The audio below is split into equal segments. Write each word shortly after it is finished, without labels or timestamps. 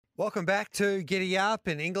Welcome back to Giddy Up,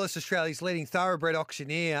 and Inglis, Australia's leading thoroughbred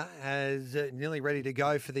auctioneer, is nearly ready to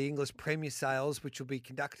go for the Inglis Premier Sales, which will be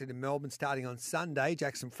conducted in Melbourne starting on Sunday.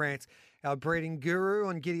 Jackson France, our breeding guru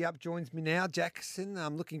on Giddy Up, joins me now. Jackson,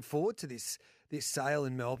 I'm looking forward to this sale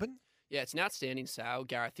in Melbourne. Yeah, it's an outstanding sale,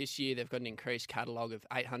 Gareth. This year they've got an increased catalogue of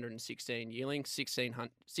 816 yearlings,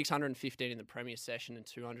 615 in the Premier Session and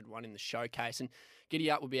 201 in the Showcase. And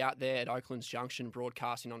Giddy Up will be out there at Oaklands Junction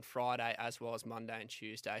broadcasting on Friday as well as Monday and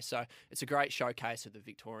Tuesday. So it's a great showcase of the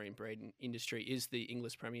Victorian breeding industry is the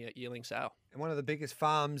Inglis Premier Yearling Sale. And one of the biggest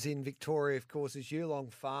farms in Victoria, of course, is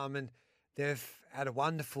Yulong Farm, and they've had a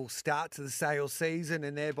wonderful start to the sale season,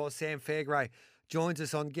 and their boss, Sam Fairgrey, joins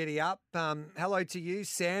us on Giddy Up. Hello to you,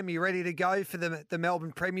 Sam. Are you ready to go for the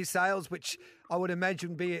Melbourne Premier Sales, which I would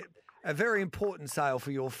imagine would be a very important sale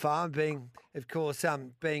for your farm, being, of course,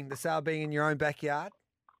 being the sale being in your own backyard?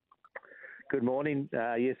 Good morning.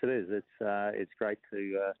 Yes, it is. It's great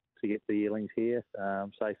to get the yearlings here,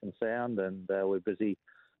 safe and sound, and we're busy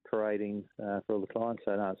parading for all the clients.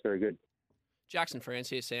 So no, it's very good. Jackson France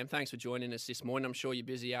here, Sam. Thanks for joining us this morning. I'm sure you're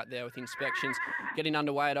busy out there with inspections getting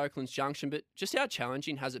underway at Oaklands Junction, but just how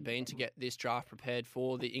challenging has it been to get this draft prepared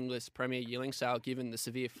for the Inglis Premier Yearling Sale, given the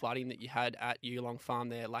severe flooding that you had at Yulong Farm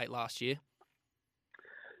there late last year?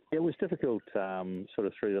 It was difficult sort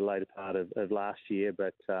of through the later part of last year,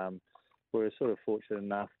 but we were sort of fortunate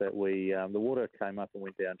enough that the water came up and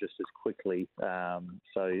went down just as quickly,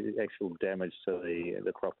 so actual damage to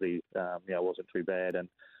the property wasn't too bad, and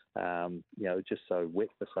just so wet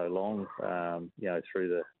for so long,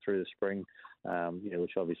 through the spring,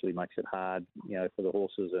 which obviously makes it hard, for the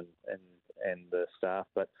horses and the staff.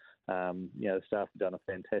 But, the staff have done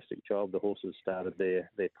a fantastic job. The horses started their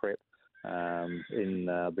prep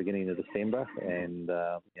in beginning of December, and,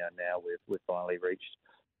 now we've finally reached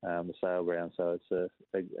the sale ground. So it's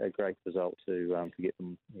a great result to get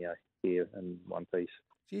them, here in one piece.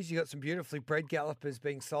 Geez, you got some beautifully bred gallopers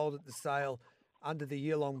being sold at the sale under the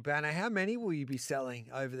Yulong banner. How many will you be selling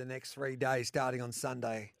over the next 3 days, starting on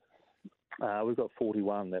Sunday? We've got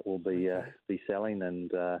 41 that will be selling, and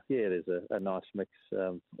there's a nice mix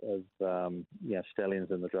of stallions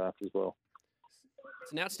in the draft as well.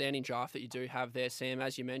 It's an outstanding draft that you do have there, Sam.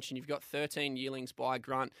 As you mentioned, you've got 13 yearlings by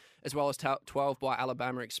Grunt, as well as 12 by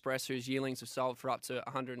Alabama Express, whose yearlings have sold for up to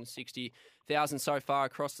 $160,000 so far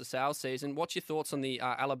across the sales season. What's your thoughts on the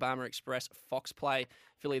Alabama Express Fox Play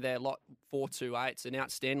filly there, lot 428? It's an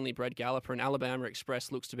outstandingly bred galloper, and Alabama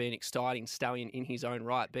Express looks to be an exciting stallion in his own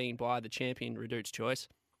right, being by the champion Redute's Choice.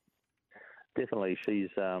 Definitely, she's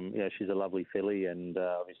a lovely filly, and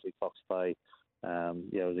obviously Fox Play.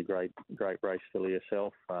 It was a great race filly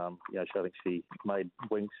herself. I think she made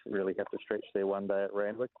Winks really have to stretch there one day at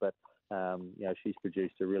Randwick, but she's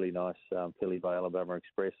produced a really nice filly by Alabama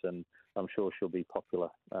Express, and I'm sure she'll be popular,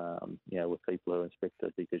 with people who inspect her,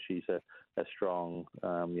 because she's a strong,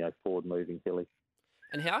 forward-moving filly.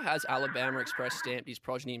 And how has Alabama Express stamped his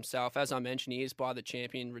progeny himself? As I mentioned, he is by the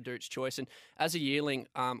champion Redute's Choice, and as a yearling,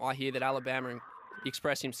 I hear that Alabama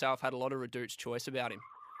Express himself had a lot of Redute's Choice about him.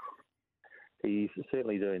 He's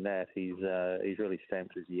certainly doing that. He's really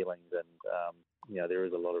stamped his yearlings, and there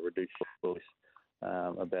is a lot of Redute's Choice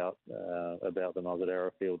about them. I was at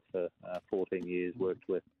Arrowfield for 14 years, worked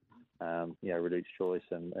with Redute's Choice,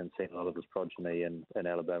 and seen a lot of his progeny, and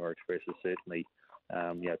Alabama Express is certainly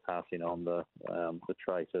passing on the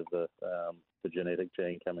trait of the genetic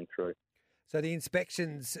gene coming through. So the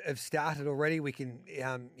inspections have started already. We can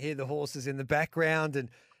hear the horses in the background,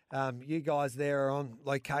 and you guys there are on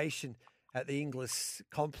location at the Inglis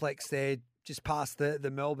complex there, just past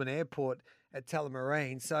the Melbourne airport at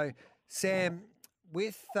Tullamarine. So, Sam,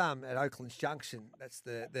 with at Oaklands Junction, that's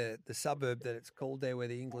the suburb that it's called there, where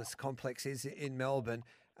the Inglis complex is in Melbourne,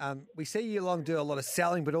 we see you do a lot of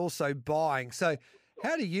selling but also buying. So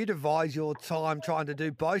how do you divide your time trying to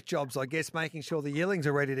do both jobs, I guess, making sure the yearlings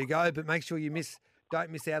are ready to go, but make sure you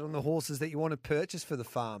don't miss out on the horses that you want to purchase for the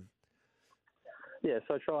farm? Yeah,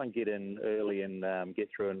 so I try and get in early and get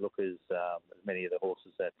through and look as many of the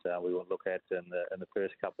horses that we want to look at in the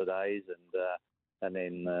first couple of days, and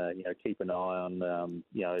then keep an eye on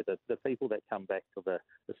the people that come back for the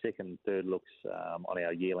second, third looks on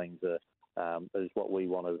our yearlings is what we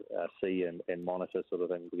want to see and monitor, sort of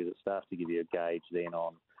thing, because it starts to give you a gauge then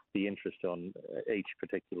on the interest on each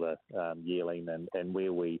particular yearling, and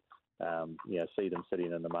where we see them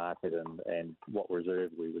sitting in the market, and what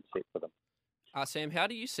reserve we would set for them. Sam, how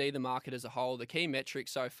do you see the market as a whole? The key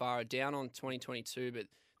metrics so far are down on 2022, but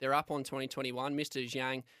they're up on 2021. Mr.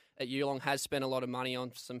 Zhang at Yulong has spent a lot of money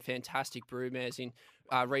on some fantastic broodmares in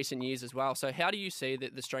recent years as well. So how do you see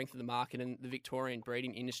the strength of the market and the Victorian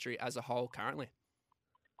breeding industry as a whole currently?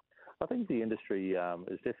 I think the industry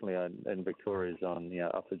is definitely in Victoria is on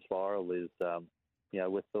upward spiral. Is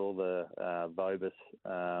with all the Vobis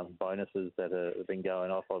bonuses that have been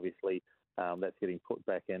going off, obviously that's getting put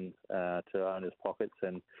back in to owners' pockets,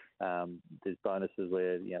 and there's bonuses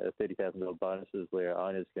where $30,000 bonuses where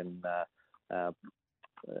owners can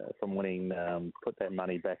from winning put that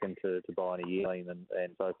money back into buying a yearling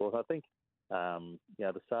and so forth. I think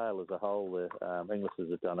the sale as a whole, the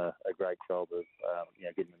Inglis's have done a great job of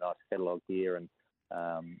getting a nice catalogue here, and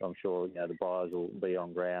I'm sure the buyers will be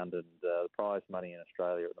on ground, and the prize money in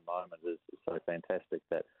Australia at the moment is so fantastic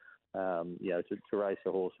that to race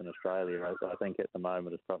a horse in Australia, I think at the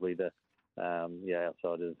moment is probably the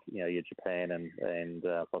outside of your Japan and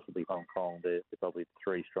possibly Hong Kong, they're probably the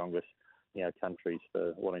three strongest countries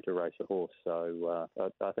for wanting to race a horse. So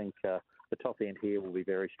I think the top end here will be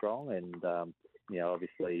very strong, and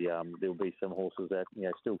obviously there'll be some horses that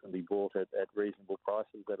still can be bought at reasonable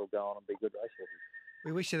prices that'll go on and be good racehorses.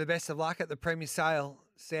 We wish you the best of luck at the Premier Sale,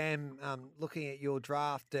 Sam. Looking at your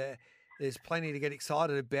draft, there's plenty to get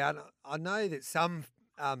excited about. I know that some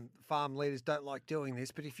farm leaders don't like doing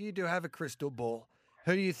this, but if you do have a crystal ball,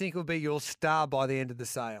 who do you think will be your star by the end of the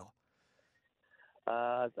sale?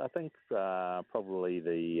 I think probably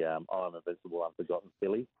the I'm Invincible Unforgotten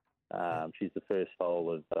filly. She's the first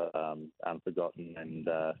foal of Unforgotten, and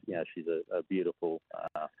she's a beautiful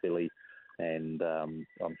filly, and I'm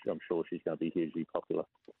sure she's going to be hugely popular.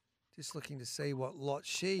 Just looking to see what lot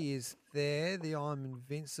she is there. The I'm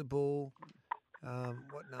Invincible.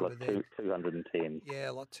 What number lot there? 210.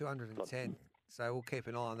 Yeah, lot 210. So we'll keep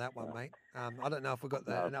an eye on that one, mate. I don't know if we've got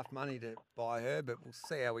enough money to buy her, but we'll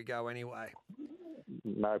see how we go anyway.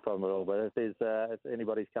 No problem at all. But if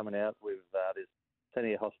anybody's coming out, there's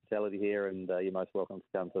plenty of hospitality here, and you're most welcome to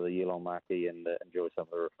come to the Yearlong Marquee and enjoy some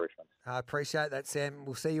of the refreshments. I appreciate that, Sam.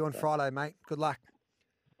 We'll see you on Friday, mate. Good luck.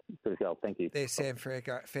 Good go. Thank you. There's Sam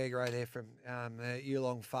Fairgrove there from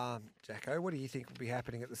Yearlong Farm. Jacko, what do you think will be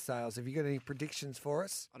happening at the sales? Have you got any predictions for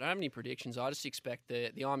us? I don't have any predictions. I just expect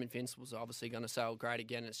the I'm Invincibles are obviously going to sell great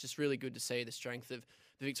again. It's just really good to see the strength of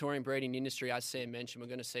the Victorian breeding industry. As Sam mentioned, we're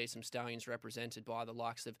going to see some stallions represented by the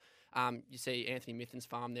likes of, you see Anthony Mithen's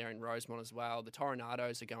farm there in Rosemont as well. The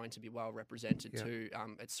Toronados are going to be well represented too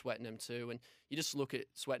at Swettenham too. And you just look at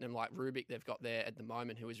Swettenham like Rubik they've got there at the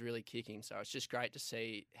moment, who is really kicking. So it's just great to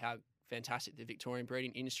see how fantastic the Victorian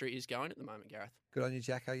breeding industry is going at the moment, Gareth. Good on you,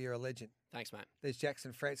 Jacko. You're a legend. Thanks, mate. There's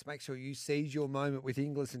Jackson France. Make sure you seize your moment with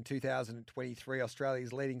Inglis in 2023,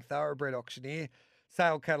 Australia's leading thoroughbred auctioneer.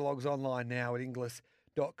 Sale catalogues online now at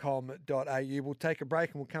inglis.com.au. We'll take a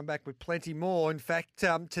break and we'll come back with plenty more. In fact,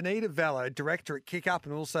 Tanita Vallo, director at Kick Up,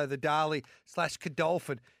 and also the Darley /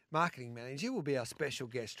 Godolphin marketing manager, will be our special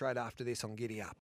guest straight after this on Giddy Up.